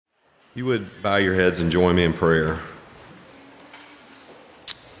You would bow your heads and join me in prayer.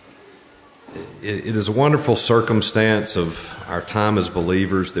 It is a wonderful circumstance of our time as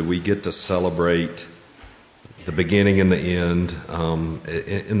believers that we get to celebrate the beginning and the end.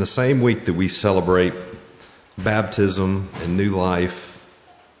 In the same week that we celebrate baptism and new life,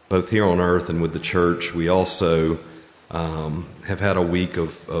 both here on earth and with the church, we also have had a week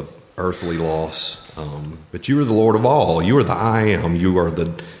of earthly loss. But you are the Lord of all. You are the I am.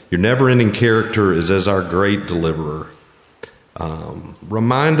 Your never-ending character is as our great deliverer.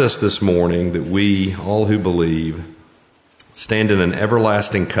 Remind us this morning that we, all who believe, stand in an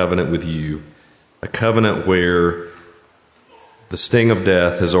everlasting covenant with you, a covenant where the sting of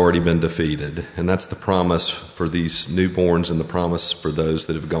death has already been defeated. And that's the promise for these newborns and the promise for those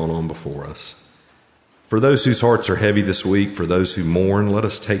that have gone on before us. For those whose hearts are heavy this week, for those who mourn, let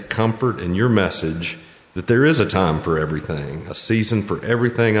us take comfort in your message that there is a time for everything, a season for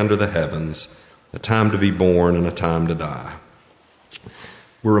everything under the heavens, a time to be born and a time to die.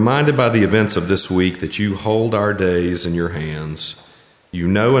 We're reminded by the events of this week that you hold our days in your hands. You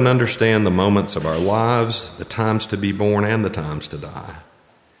know and understand the moments of our lives, the times to be born and the times to die.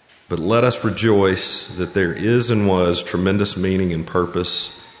 But let us rejoice that there is and was tremendous meaning and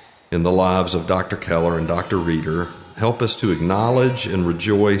purpose in the lives of Dr. Keller and Dr. Reeder. Help us to acknowledge and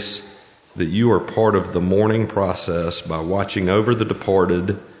rejoice that you are part of the mourning process by watching over the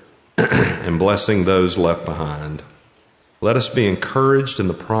departed and blessing those left behind. Let us be encouraged in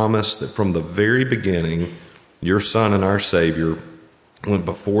the promise that from the very beginning, your Son and our Savior went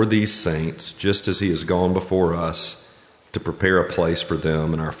before these saints, just as he has gone before us, to prepare a place for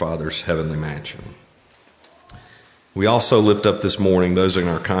them in our Father's heavenly mansion. We also lift up this morning those in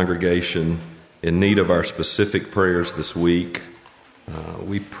our congregation in need of our specific prayers this week.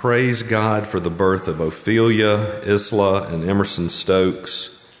 We praise God for the birth of Ophelia, Isla, and Emerson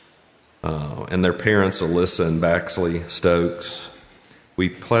Stokes, and their parents, Alyssa and Baxley Stokes. We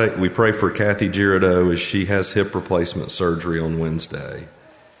pray for Kathy Girardeau as she has hip replacement surgery on Wednesday.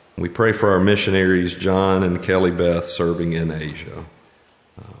 We pray for our missionaries, John and Kelly Beth, serving in Asia.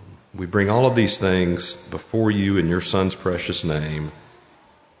 We bring all of these things before you in your Son's precious name.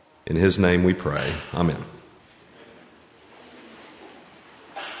 In his name we pray. Amen.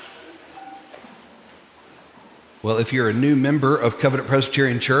 Well, if you're a new member of Covenant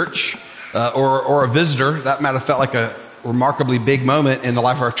Presbyterian Church or a visitor, that might have felt like a remarkably big moment in the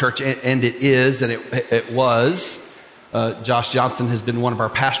life of our church, and it is, and it was. Josh Johnson has been one of our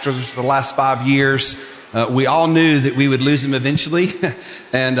pastors for the last 5 years. We all knew that we would lose him eventually,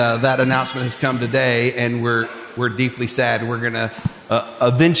 and that announcement has come today, and we're deeply sad. We're going to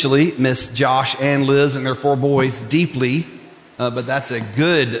eventually miss Josh and Liz and their 4 boys deeply, but that's a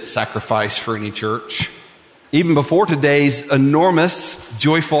good sacrifice for any church. Even before today's enormous,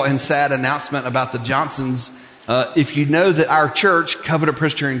 joyful, and sad announcement about the Johnsons, if you know that our church, Covenant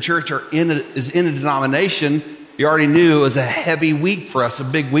Presbyterian Church, is in a denomination, you already knew it was a heavy week for us, a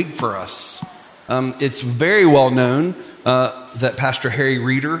big week for us. It's very well known that Pastor Harry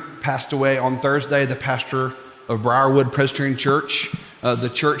Reeder passed away on Thursday, the pastor of Briarwood Presbyterian Church, the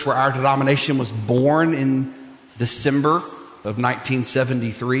church where our denomination was born in December of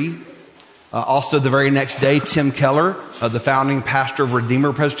 1973. Also, the very next day, Tim Keller, the founding pastor of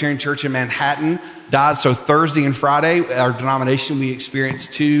Redeemer Presbyterian Church in Manhattan, died. So Thursday and Friday, our denomination, we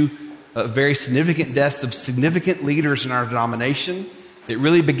experienced 2 very significant deaths of significant leaders in our denomination. It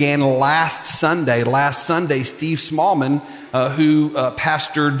really began last Sunday. Last Sunday, Steve Smallman, who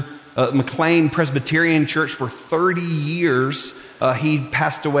pastored McLean Presbyterian Church for 30 years, he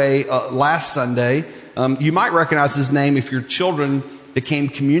passed away last Sunday. You might recognize his name if your children became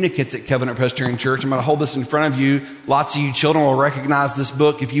communicants at Covenant Presbyterian Church. I'm going to hold this in front of you. Lots of you children will recognize this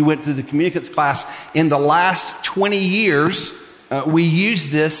book if you went through the communicants class. In the last 20 years, we used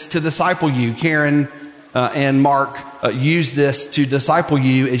this to disciple you. Karen and Mark used this to disciple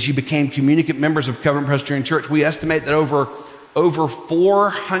you as you became communicant members of Covenant Presbyterian Church. We estimate that over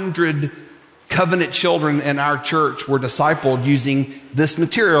 400 covenant children in our church were discipled using this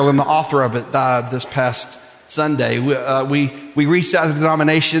material, and the author of it died this past Sunday. We reached out to the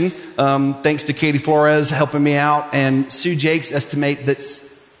denomination, thanks to Katie Flores helping me out, and Sue Jakes estimate that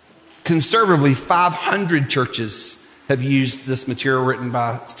conservatively 500 churches have used this material written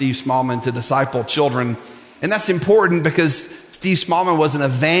by Steve Smallman to disciple children. And that's important because Steve Smallman was an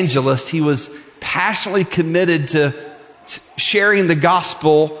evangelist. He was passionately committed to sharing the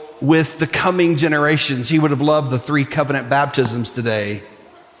gospel with the coming generations. He would have loved the 3 covenant baptisms today.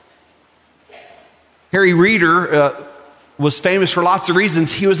 Harry Reeder was famous for lots of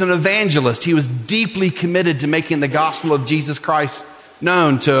reasons. He was an evangelist. He was deeply committed to making the gospel of Jesus Christ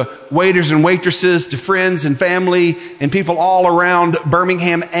known to waiters and waitresses, to friends and family, and people all around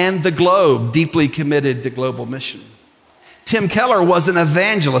Birmingham and the globe, deeply committed to global mission. Tim Keller was an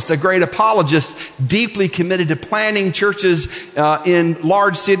evangelist, a great apologist, deeply committed to planting churches in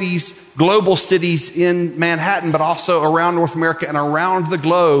large cities, global cities in Manhattan, but also around North America and around the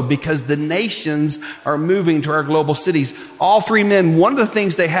globe, because the nations are moving to our global cities. All three men, one of the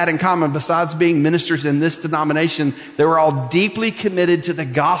things they had in common, besides being ministers in this denomination, they were all deeply committed to the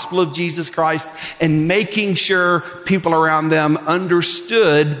gospel of Jesus Christ and making sure people around them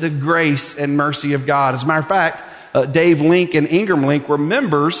understood the grace and mercy of God. As a matter of fact, Dave Link and Ingram Link were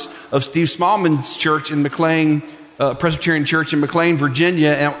members of Steve Smallman's church in McLean, Presbyterian Church in McLean,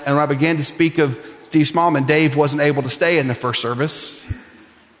 Virginia. And when I began to speak of Steve Smallman, Dave wasn't able to stay in the first service.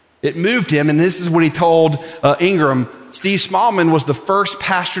 It moved him, and this is what he told Ingram. Steve Smallman was the first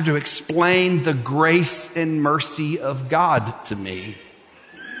pastor to explain the grace and mercy of God to me.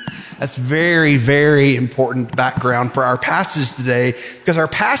 That's very, very important background for our passage today, because our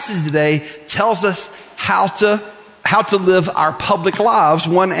passage today tells us how to live our public lives,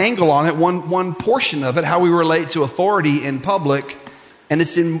 one angle on it, one portion of it, how we relate to authority in public. And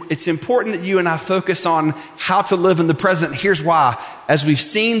it's important that you and I focus on how to live in the present. Here's why. As we've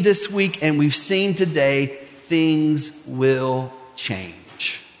seen this week and we've seen today, things will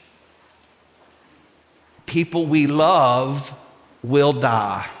change. People we love will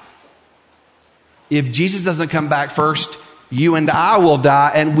die. If Jesus doesn't come back first, you and I will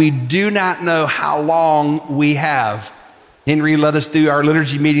die, and we do not know how long we have. Henry led us through our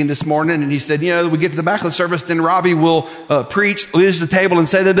liturgy meeting this morning, and he said, we get to the back of the service, then Robbie will preach, lead us to the table, and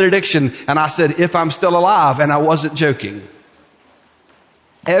say the benediction. And I said, if I'm still alive, and I wasn't joking.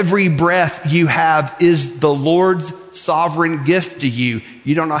 Every breath you have is the Lord's sovereign gift to you.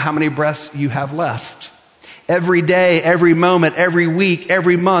 You don't know how many breaths you have left. Every day, every moment, every week,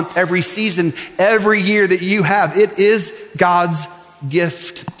 every month, every season, every year that you have, it is God's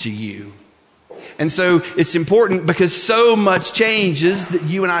gift to you. And so it's important, because so much changes, that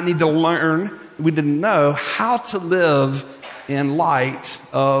you and I need to learn, we didn't know how to live in light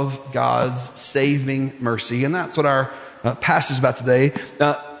of God's saving mercy. And that's what our passage is about today.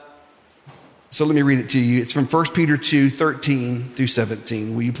 So let me read it to you. It's from 1 Peter 2:13 through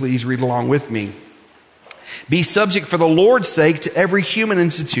 17. Will you please read along with me? Be subject for the Lord's sake to every human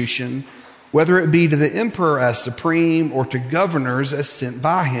institution, whether it be to the emperor as supreme or to governors as sent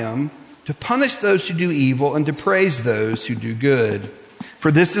by him, to punish those who do evil and to praise those who do good.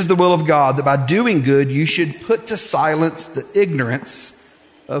 For this is the will of God, that by doing good you should put to silence the ignorance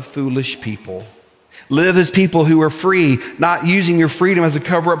of foolish people. Live as people who are free, not using your freedom as a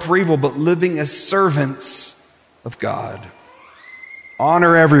cover-up for evil, but living as servants of God.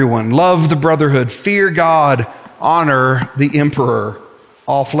 Honor everyone, love the brotherhood, fear God, honor the emperor.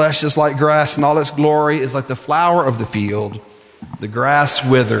 All flesh is like grass, and all its glory is like the flower of the field. The grass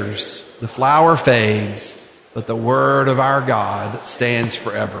withers, the flower fades, but the word of our God stands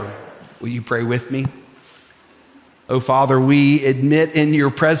forever. Will you pray with me? Oh, Father, we admit in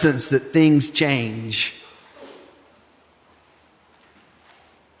your presence that things change.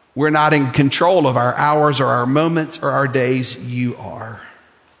 We're not in control of our hours or our moments or our days. You are.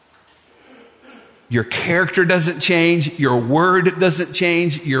 Your character doesn't change. Your word doesn't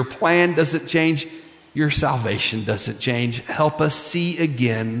change. Your plan doesn't change. Your salvation doesn't change. Help us see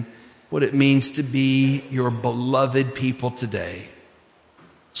again what it means to be your beloved people today.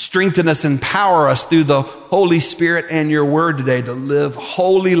 Strengthen us, empower us through the Holy Spirit and your word today to live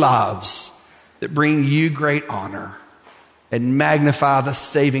holy lives that bring you great honor and magnify the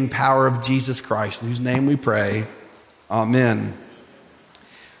saving power of Jesus Christ, in whose name we pray. Amen.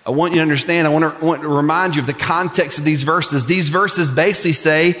 I want you to understand, I want to remind you of the context of these verses. These verses basically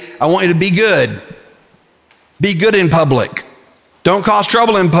say, I want you to be good. Be good in public. Don't cause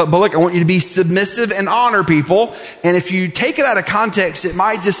trouble in public. I want you to be submissive and honor people. And if you take it out of context, it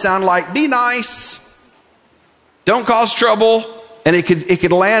might just sound like, be nice. Don't cause trouble. And it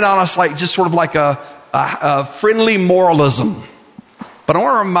could land on us like just sort of like a friendly moralism. But I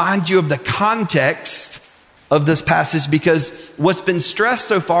want to remind you of the context of this passage, because what's been stressed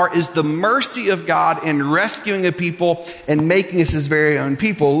so far is the mercy of God in rescuing a people and making us his very own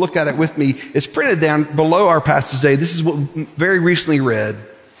people. Look at it with me. It's printed down below our passage today. This is what we very recently read.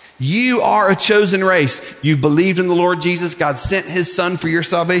 You are a chosen race. You've believed in the Lord Jesus. God sent his son for your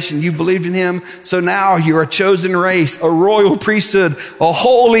salvation. You've believed in him. So now you're a chosen race, a royal priesthood, a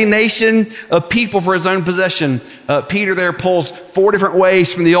holy nation, a people for his own possession. Peter there pulls 4 different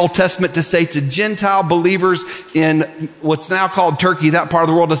ways from the Old Testament to say to Gentile believers in what's now called Turkey, that part of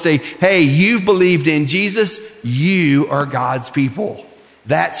the world, to say, hey, you've believed in Jesus. You are God's people.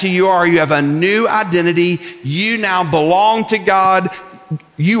 That's who you are. You have a new identity. You now belong to God.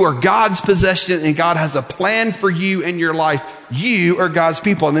 You are God's possession, and God has a plan for you in your life. You are God's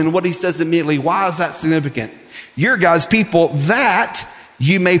people. And then what he says immediately, why is that significant? You're God's people, that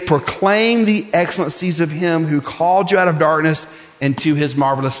you may proclaim the excellencies of him who called you out of darkness into his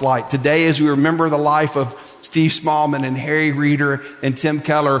marvelous light. Today, as we remember the life of Steve Smallman and Harry Reeder and Tim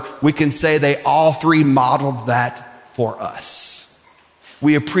Keller, we can say they all three modeled that for us.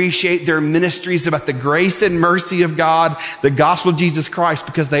 We appreciate their ministries about the grace and mercy of God, the gospel of Jesus Christ,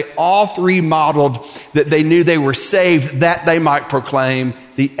 because they all three modeled that they knew they were saved that they might proclaim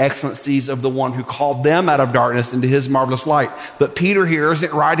the excellencies of the one who called them out of darkness into his marvelous light. But Peter here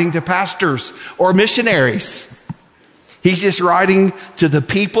isn't writing to pastors or missionaries. He's just writing to the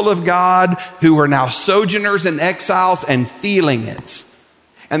people of God who are now sojourners and exiles and feeling it.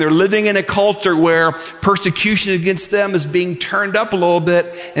 And they're living in a culture where persecution against them is being turned up a little bit.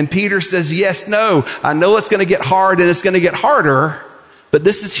 And Peter says, yes, no, I know it's going to get hard and it's going to get harder, but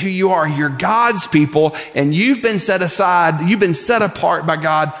this is who you are. You're God's people, and you've been set aside. You've been set apart by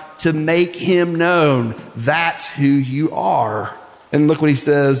God to make him known. That's who you are. And look what he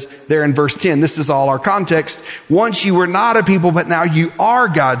says there in verse 10. This is all our context. Once you were not a people, but now you are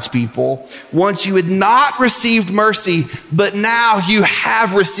God's people. Once you had not received mercy, but now you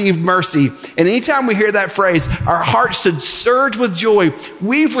have received mercy. And anytime we hear that phrase, our hearts should surge with joy.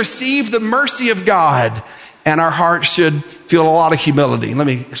 We've received the mercy of God, and our hearts should feel a lot of humility. Let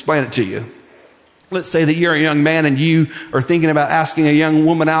me explain it to you. Let's say that you're a young man and you are thinking about asking a young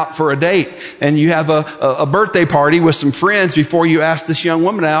woman out for a date, and you have a birthday party with some friends before you ask this young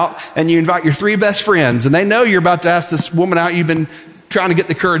woman out, and you invite your three best friends, and they know you're about to ask this woman out. You've been trying to get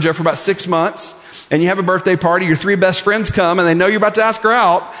the courage up for about 6 months, and you have a birthday party. Your three best friends come, and they know you're about to ask her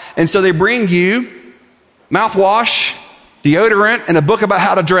out, and so they bring you mouthwash, deodorant, and a book about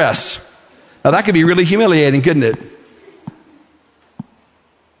how to dress. Now that could be really humiliating, couldn't it?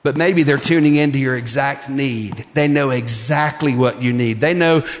 But maybe they're tuning into your exact need. They know exactly what you need. They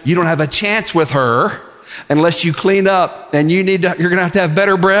know you don't have a chance with her unless you clean up, and you're going to have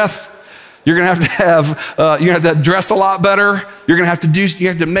better breath. You're going to have to dress a lot better. You have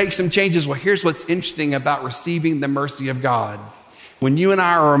to make some changes. Well, here's what's interesting about receiving the mercy of God. When you and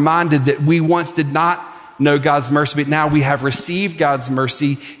I are reminded that we once did not know God's mercy, but now we have received God's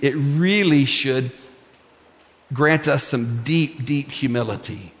mercy, it really should grant us some deep, deep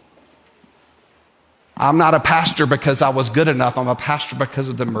humility. I'm not a pastor because I was good enough. I'm a pastor because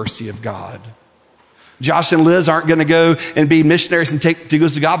of the mercy of God. Josh and Liz aren't going to go and be missionaries and take to go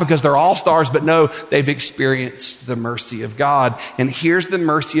to God because they're all stars, but no, they've experienced the mercy of God. And here's the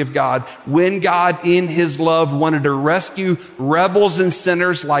mercy of God. When God in his love wanted to rescue rebels and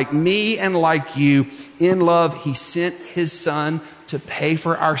sinners like me and like you, in love, he sent his son to pay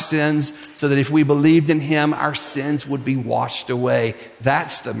for our sins so that if we believed in him, our sins would be washed away.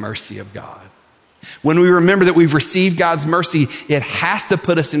 That's the mercy of God. When we remember that we've received God's mercy, it has to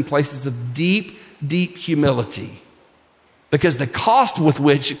put us in places of deep, deep humility, because the cost with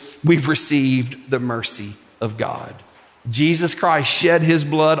which we've received the mercy of God. Jesus Christ shed his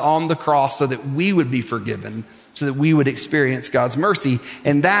blood on the cross so that we would be forgiven, so that we would experience God's mercy.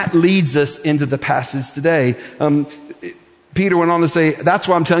 And that leads us into the passage today. Peter went on to say, that's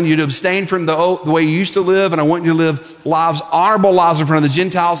why I'm telling you to abstain from the way you used to live, and I want you to live honorable lives in front of the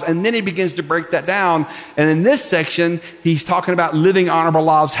Gentiles. And then he begins to break that down. And in this section, he's talking about living honorable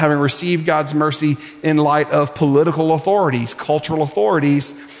lives, having received God's mercy in light of political authorities, cultural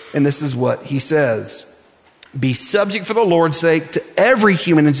authorities. And this is what he says. Be subject for the Lord's sake to every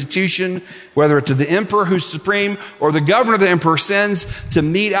human institution, whether to the emperor who's supreme or the governor the emperor sends to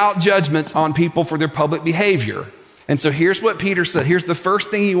mete out judgments on people for their public behavior. And so here's what Peter said. Here's the first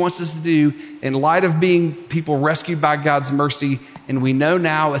thing he wants us to do in light of being people rescued by God's mercy. And we know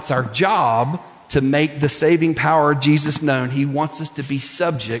now it's our job to make the saving power of Jesus known. He wants us to be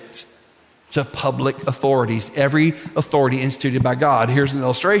subject to public authorities, every authority instituted by God. Here's an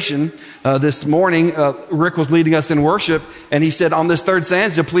illustration. This morning, Rick was leading us in worship, and he said, on this third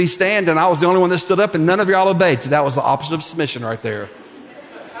stanza, please stand. And I was the only one that stood up, and none of y'all obeyed. So that was the opposite of submission right there.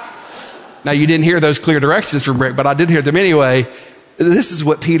 Now, you didn't hear those clear directions from Rick, but I did hear them anyway. This is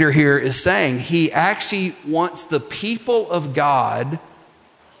what Peter here is saying. He actually wants the people of God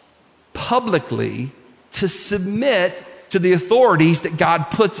publicly to submit to the authorities that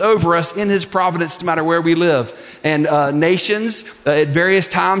God puts over us in his providence, no matter where we live. And nations at various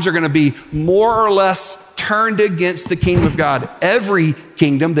times are going to be more or less turned against the kingdom of God. Every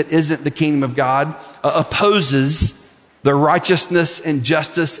kingdom that isn't the kingdom of God opposes the righteousness and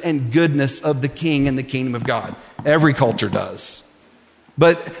justice and goodness of the king and the kingdom of God. Every culture does.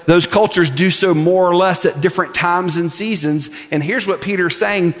 but those cultures do so more or less at different times and seasons. And here's what Peter's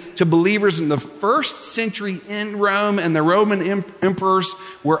saying to believers in the first century in Rome, and the Roman emperors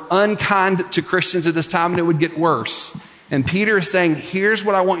were unkind to Christians at this time, and it would get worse. And Peter is saying, here's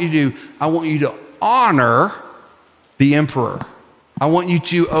what I want you to do. I want you to honor the emperor. I want you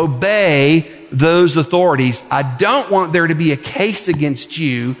to obey those authorities. I don't want there to be a case against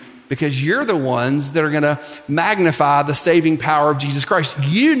you, because you're the ones that are going to magnify the saving power of Jesus Christ.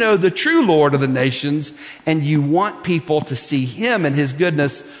 You know the true Lord of the nations, and you want people to see him and his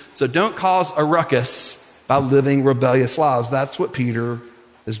goodness. So don't cause a ruckus by living rebellious lives. That's what Peter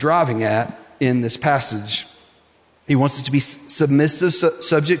is driving at in this passage. He wants us to be submissive,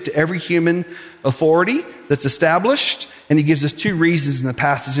 subject to every human authority that's established. And he gives us two reasons in the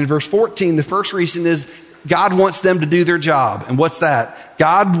passage. In verse 14, the first reason is God wants them to do their job. And what's that?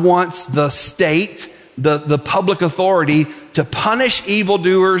 God wants the state, the public authority, to punish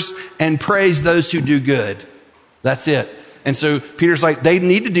evildoers and praise those who do good. That's it. And so Peter's like, they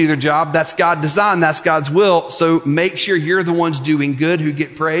need to do their job. That's God's design. That's God's will. So make sure you're the ones doing good who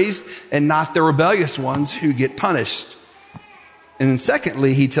get praised, and not the rebellious ones who get punished. And then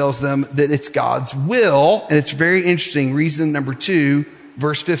secondly, he tells them that it's God's will. And it's very interesting. Reason number 2,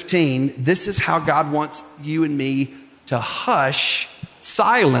 verse 15, this is how God wants you and me to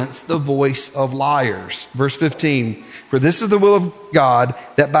silence the voice of liars. Verse 15, for this is the will of God,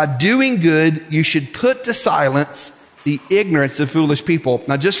 that by doing good you should put to silence the ignorance of foolish people.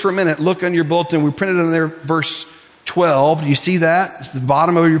 Now just for a minute, look on your bulletin. We printed on there verse 12. Do you see that? It's the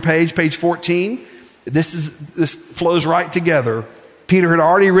bottom of your page, page 14. This flows right together. Peter had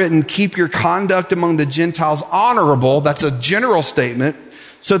already written, keep your conduct among the Gentiles honorable. That's a general statement.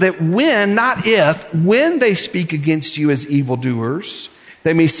 So that when, not if, when they speak against you as evildoers,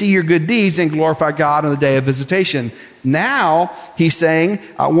 they may see your good deeds and glorify God on the day of visitation. Now, he's saying,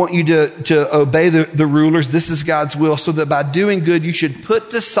 I want you to obey the rulers. This is God's will, so that by doing good, you should put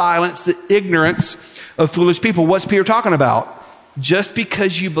to silence the ignorance of foolish people. What's Peter talking about? Just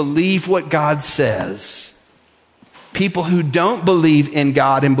because you believe what God says. People who don't believe in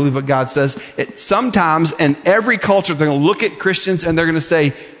God and believe what God says, sometimes in every culture, they're going to look at Christians and they're going to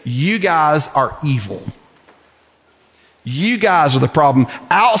say, you guys are evil. You guys are the problem.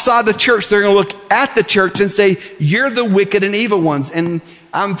 Outside the church, they're going to look at the church and say, you're the wicked and evil ones. And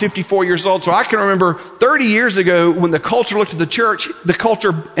I'm 54 years old, so I can remember 30 years ago when the culture looked at the church, the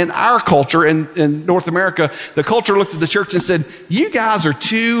culture in our culture in North America, the culture looked at the church and said, you guys are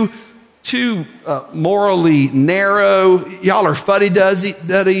too morally narrow. Y'all are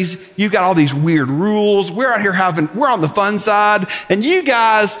fuddy-duddies. You've got all these weird rules. We're out here we're on the fun side. And you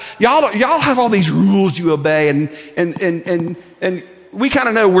guys, y'all have all these rules you obey. And we kind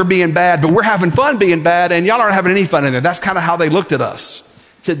of know we're being bad, but we're having fun being bad, and y'all aren't having any fun in there. That's kind of how they looked at us.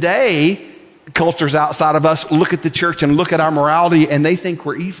 Today, cultures outside of us look at the church and look at our morality, and they think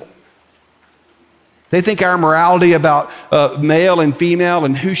we're evil. They think our morality about male and female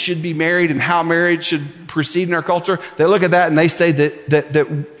and who should be married and how marriage should proceed in our culture, they look at that and they say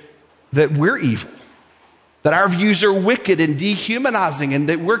that we're evil. That our views are wicked and dehumanizing, and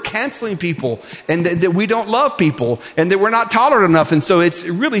that we're canceling people, and that we don't love people, and that we're not tolerant enough. And so it's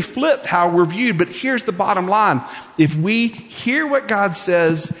really flipped how we're viewed. But here's the bottom line. If we hear what God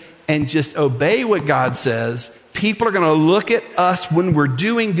says and just obey what God says, people are going to look at us when we're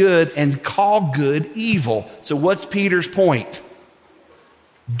doing good and call good evil. So what's Peter's point?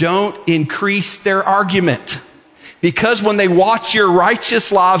 Don't increase their argument. Because when they watch your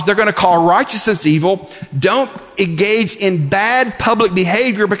righteous lives, they're going to call righteousness evil. Don't engage in bad public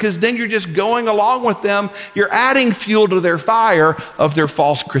behavior, because then you're just going along with them. You're adding fuel to their fire of their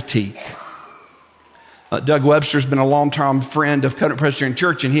false critique. Doug Webster's been a long-time friend of Covenant Presbyterian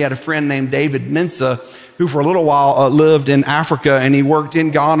Church, and he had a friend named David Mensa, who for a little while lived in Africa, and he worked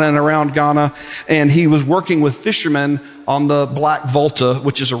in Ghana and around Ghana, and he was working with fishermen on the Black Volta,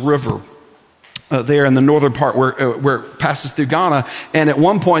 which is a river there in the northern part where it passes through Ghana. And at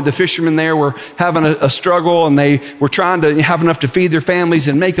one point, the fishermen there were having a struggle, and they were trying to have enough to feed their families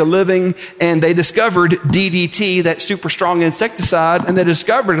and make a living. And they discovered DDT, that super strong insecticide. And they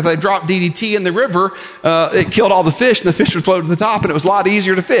discovered if they dropped DDT in the river, it killed all the fish, and the fish would float to the top, and it was a lot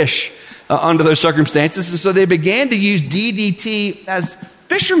easier to fish under those circumstances. And so they began to use DDT as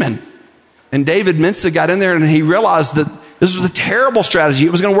fishermen. And David Mensa got in there, and he realized that this was a terrible strategy.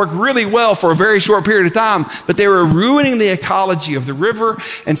 It was going to work really well for a very short period of time, but they were ruining the ecology of the river.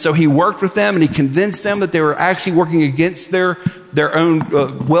 And so he worked with them, and he convinced them that they were actually working against their their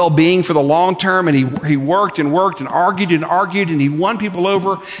own well-being for the long term. And he worked and argued, and he won people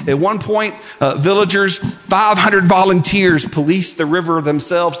over. At one point, villagers, 500 volunteers policed the river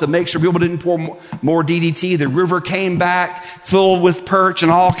themselves to make sure people didn't pour more DDT. The river came back filled with perch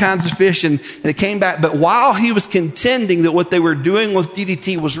and all kinds of fish, and it came back. But while he was contending that what they were doing with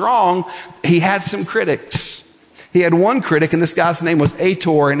DDT was wrong, he had some critics. He had one critic, and this guy's name was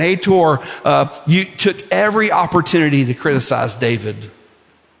Ator. And Ator took every opportunity to criticize David.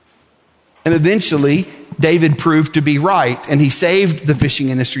 And eventually, David proved to be right, and he saved the fishing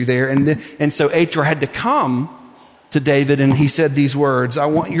industry there. And so Ator had to come to David, and he said these words, "I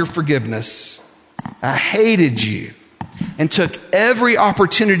want your forgiveness. I hated you and took every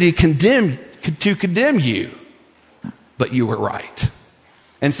opportunity to condemn you, but you were right."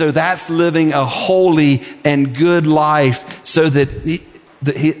 And so that's living a holy and good life so that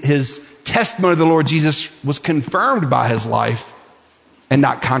his testimony of the Lord Jesus was confirmed by his life and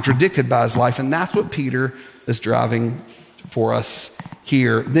not contradicted by his life. And that's what Peter is driving for us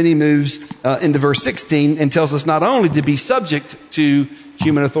here. Then he moves into verse 16 and tells us not only to be subject to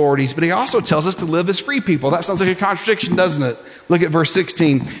human authorities, but he also tells us to live as free people. That sounds like a contradiction, doesn't it? Look at verse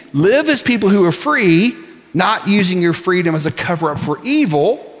 16. Live as people who are free, not using your freedom as a cover-up for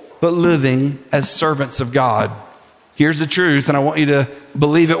evil, but living as servants of God. Here's the truth, and I want you to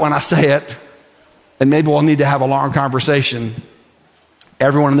believe it when I say it, and maybe we'll need to have a long conversation.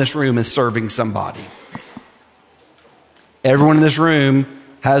 Everyone in this room is serving somebody. Everyone in this room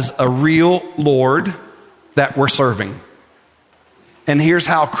has a real Lord that we're serving. And here's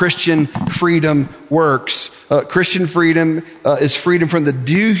how Christian freedom works. Christian freedom is freedom from the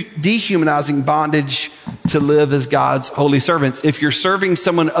dehumanizing bondage to live as God's holy servants. If you're serving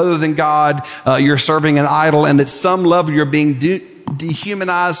someone other than God, you're serving an idol, and at some level you're being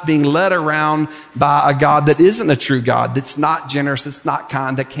dehumanized, being led around by a God that isn't a true God, that's not generous, that's not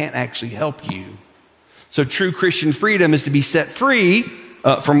kind, that can't actually help you. So true Christian freedom is to be set free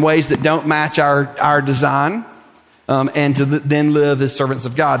from ways that don't match our design. And to then live as servants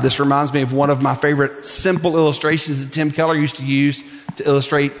of God. This reminds me of one of my favorite simple illustrations that Tim Keller used to use to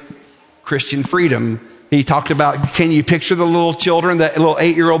illustrate Christian freedom. He talked about, can you picture the little children, that little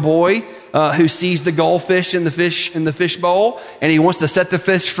 8-year-old boy who sees the goldfish in the fish bowl, and he wants to set the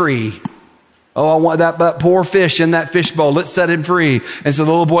fish free. Oh, I want that poor fish in that fish bowl. Let's set him free. And so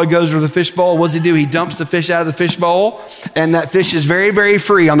the little boy goes to the fish bowl. What does he do? He dumps the fish out of the fish bowl, and that fish is very, very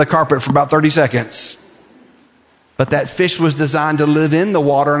free on the carpet for about 30 seconds. But that fish was designed to live in the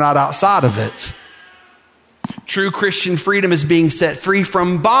water, not outside of it. True Christian freedom is being set free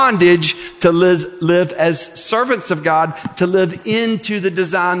from bondage to live as servants of God, to live into the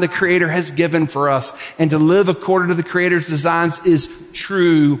design the Creator has given for us. And to live according to the Creator's designs is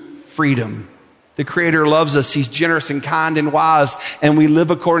true freedom. The Creator loves us. He's generous and kind and wise, and we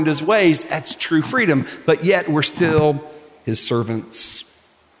live according to His ways. That's true freedom. But yet we're still His servants.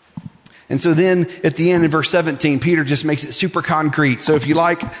 And so then at the end in verse 17, Peter just makes it super concrete. So if you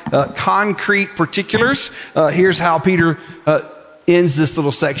like concrete particulars, here's how Peter ends this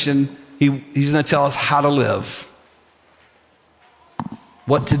little section. He's going to tell us how to live,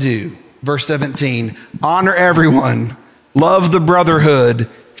 what to do. Verse 17, honor everyone, love the brotherhood,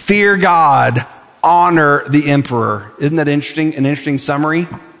 fear God, honor the emperor. Isn't that interesting? An interesting summary?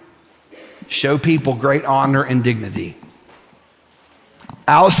 Show people great honor and dignity.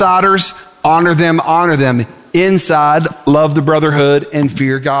 Outsiders, honor them, honor them. Inside, love the brotherhood and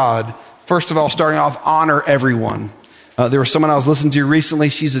fear God. First of all, starting off, honor everyone. There was someone I was listening to recently.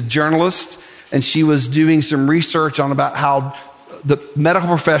 She's a journalist, and she was doing some research on about how the medical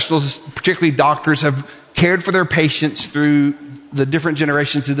professionals, particularly doctors, have cared for their patients through the different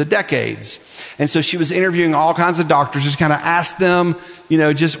generations, through the decades. And so she was interviewing all kinds of doctors, just kind of asked them,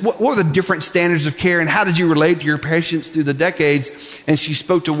 just what are the different standards of care and how did you relate to your patients through the decades? And she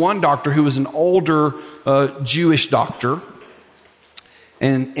spoke to one doctor who was an older Jewish doctor.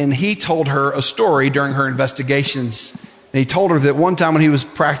 And he told her a story during her investigations. And he told her that one time when he was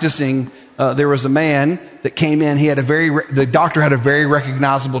practicing, there was a man that came in. The doctor had a very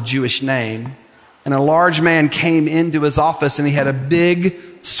recognizable Jewish name. And a large man came into his office, and he had a big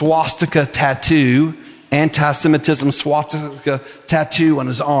swastika tattoo, anti-Semitism swastika tattoo on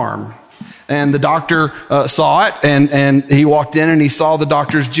his arm. And the doctor saw it, and he walked in, and he saw the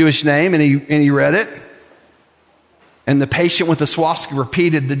doctor's Jewish name, and he read it. And the patient with the swastika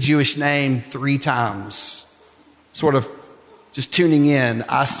repeated the Jewish name 3 times, sort of just tuning in.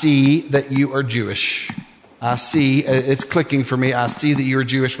 I see that you are Jewish. I see, it's clicking for me. I see that you're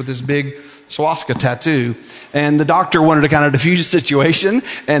Jewish with this big swastika tattoo. And the doctor wanted to kind of diffuse the situation,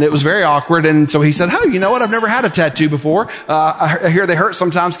 and it was very awkward. And so he said, "Oh, you know what? I've never had a tattoo before. I hear they hurt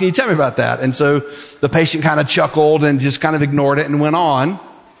sometimes. Can you tell me about that?" And so the patient kind of chuckled and just kind of ignored it and went on.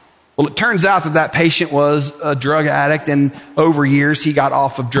 Well, it turns out that patient was a drug addict, and over years he got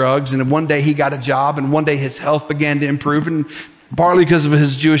off of drugs. And one day he got a job, and one day his health began to improve, and partly because of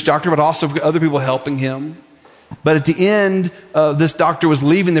his Jewish doctor, but also other people helping him. But at the end, this doctor was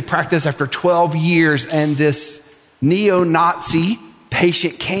leaving the practice after 12 years, and this neo-Nazi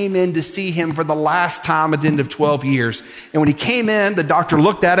patient came in to see him for the last time at the end of 12 years. And when he came in, the doctor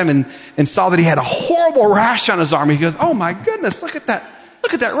looked at him and saw that he had a horrible rash on his arm. He goes, "Oh my goodness, look at that.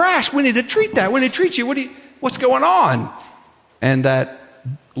 Look at that rash. We need to treat that. We need to treat you. What's going on?" And that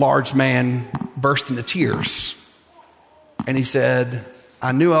large man burst into tears. And he said,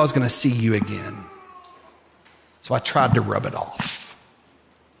 "I knew I was going to see you again, so I tried to rub it off."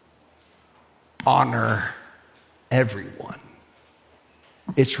 Honor everyone.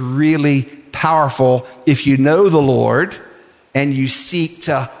 It's really powerful if you know the Lord and you seek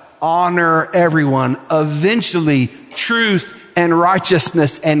to honor everyone. Eventually, truth and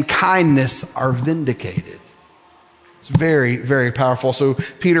righteousness and kindness are vindicated. It's very, very powerful. So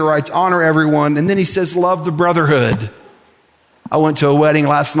Peter writes, honor everyone. And then he says, love the brotherhood. I went to a wedding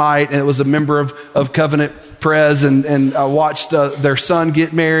last night, and it was a member of Covenant Pres, and I watched their son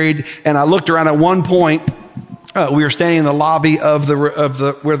get married. And I looked around at one point. We were standing in the lobby of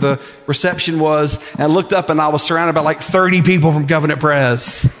where the reception was, and I looked up, and I was surrounded by like 30 people from Covenant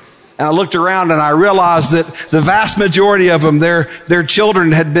Pres. And I looked around, and I realized that the vast majority of them, their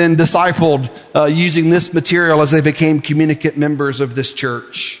children had been discipled using this material as they became communicant members of this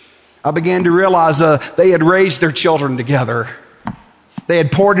church. I began to realize they had raised their children together. They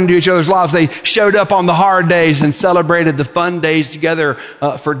had poured into each other's lives. They showed up on the hard days and celebrated the fun days together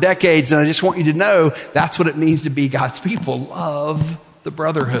for decades. And I just want you to know that's what it means to be God's people. Love the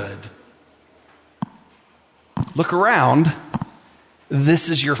brotherhood. Look around. This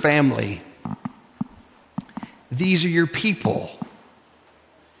is your family. These are your people.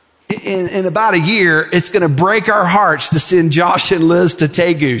 In about a year, it's going to break our hearts to send Josh and Liz to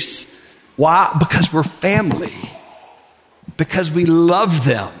Tegus. Why? Because we're family. Because we love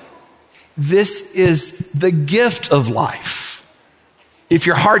them. This is the gift of life. If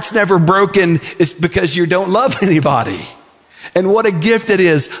your heart's never broken, it's because you don't love anybody. And what a gift it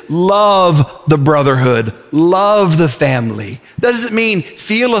is. Love the brotherhood. Love the family. Doesn't mean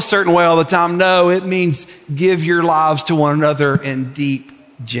feel a certain way all the time. No, it means give your lives to one another in deep,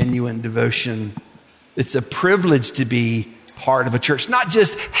 genuine devotion. It's a privilege to be part of a church. Not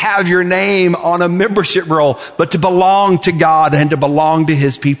just have your name on a membership roll, but to belong to God and to belong to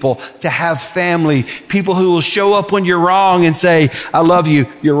His people. To have family. People who will show up when you're wrong and say, I love you,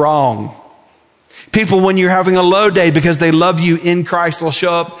 you're wrong. People, when you're having a low day because they love you in Christ, will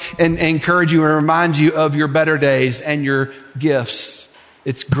show up and encourage you and remind you of your better days and your gifts.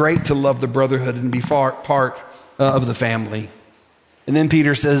 It's great to love the brotherhood and be part of the family. And then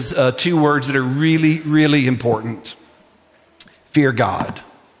Peter says two words that are really, really important. Fear God.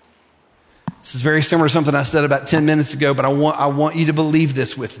 This is very similar to something I said about 10 minutes ago, but I want you to believe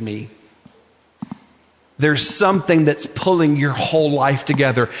this with me. There's something that's pulling your whole life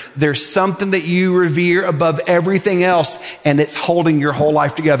together. There's something that you revere above everything else, and it's holding your whole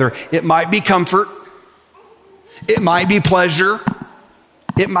life together. It might be comfort. It might be pleasure.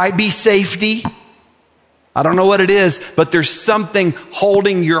 It might be safety. I don't know what it is, but there's something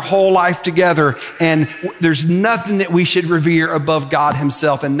holding your whole life together, and there's nothing that we should revere above God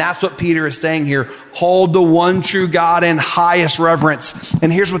Himself. And that's what Peter is saying here. Hold the one true God in highest reverence.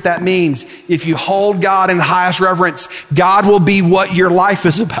 And here's what that means. If you hold God in highest reverence, God will be what your life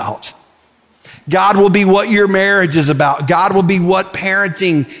is about. God will be what your marriage is about. God will be what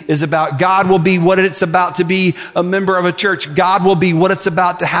parenting is about. God will be what it's about to be a member of a church. God will be what it's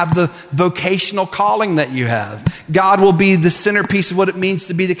about to have the vocational calling that you have. God will be the centerpiece of what it means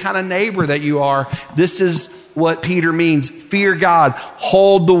to be the kind of neighbor that you are. This is what Peter means. Fear God.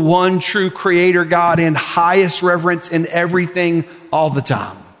 Hold the one true Creator God in highest reverence in everything all the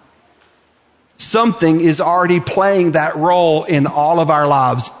time. Something is already playing that role in all of our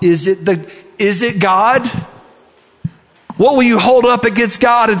lives. Is it God? What will you hold up against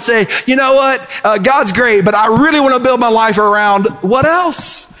God and say, you know what? God's great, but I really want to build my life around what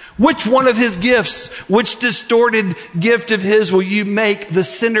else? Which one of His gifts, which distorted gift of His will you make the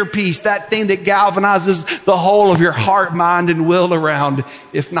centerpiece, that thing that galvanizes the whole of your heart, mind, and will around,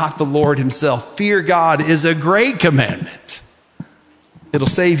 if not the Lord Himself? Fear God is a great commandment. It'll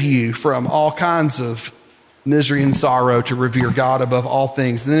save you from all kinds of misery and sorrow, to revere God above all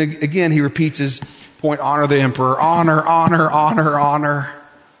things. And then again, he repeats his point, honor the emperor. Honor, honor, honor, honor.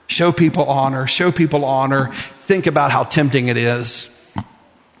 Show people honor. Show people honor. Think about how tempting it is.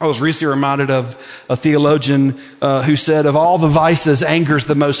 I was recently reminded of a theologian who said, of all the vices, anger's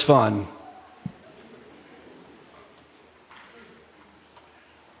the most fun.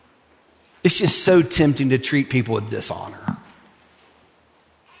 It's just so tempting to treat people with dishonor.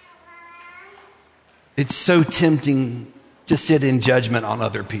 It's so tempting to sit in judgment on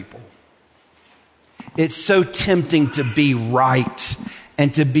other people. It's so tempting to be right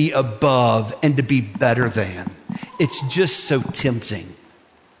and to be above and to be better than. It's just so tempting.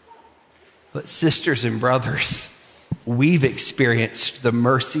 But sisters and brothers, we've experienced the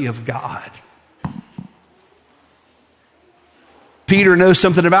mercy of God. Peter knows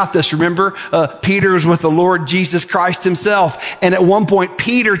something about this. Remember, Peter was with the Lord Jesus Christ himself. And at one point,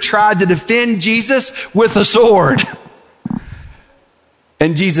 Peter tried to defend Jesus with a sword.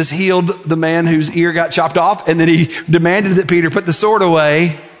 And Jesus healed the man whose ear got chopped off. And then he demanded that Peter put the sword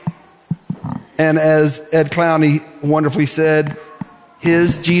away. And as Ed Clowney wonderfully said,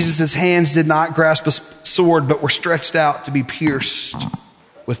 Jesus' hands did not grasp a sword, but were stretched out to be pierced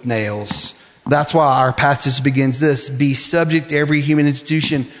with nails. That's why our passage begins this: be subject to every human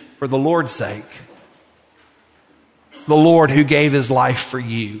institution for the Lord's sake. The Lord who gave his life for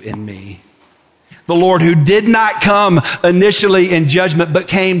you and me. The Lord who did not come initially in judgment, but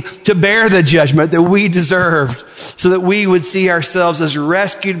came to bear the judgment that we deserved, so that we would see ourselves as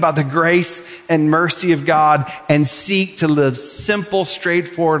rescued by the grace and mercy of God and seek to live simple,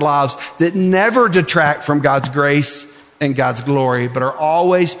 straightforward lives that never detract from God's grace and God's glory, but are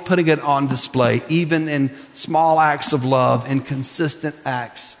always putting it on display, even in small acts of love and consistent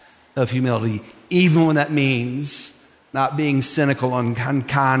acts of humility, even when that means not being cynical and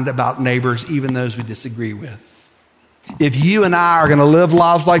unkind about neighbors, even those we disagree with. If you and I are going to live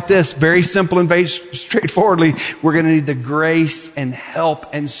lives like this, very simple and very straightforwardly, we're going to need the grace and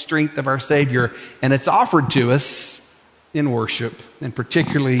help and strength of our Savior. And it's offered to us in worship, and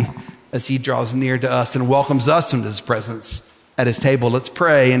particularly as he draws near to us and welcomes us into his presence at his table. Let's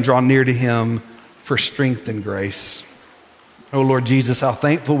pray and draw near to him for strength and grace. Oh Lord Jesus, how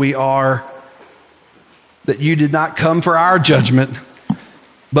thankful we are that you did not come for our judgment,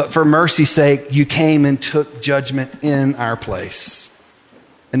 but for mercy's sake, you came and took judgment in our place.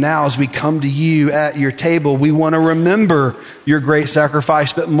 And now as we come to you at your table, we want to remember your great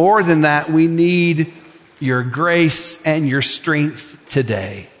sacrifice. But more than that, we need your grace and your strength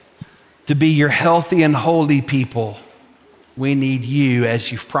today. To be your healthy and holy people, we need you,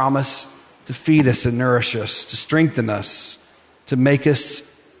 as you've promised, to feed us and nourish us, to strengthen us, to make us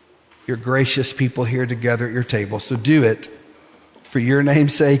your gracious people here together at your table. So do it for your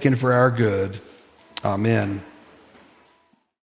name's sake and for our good. Amen.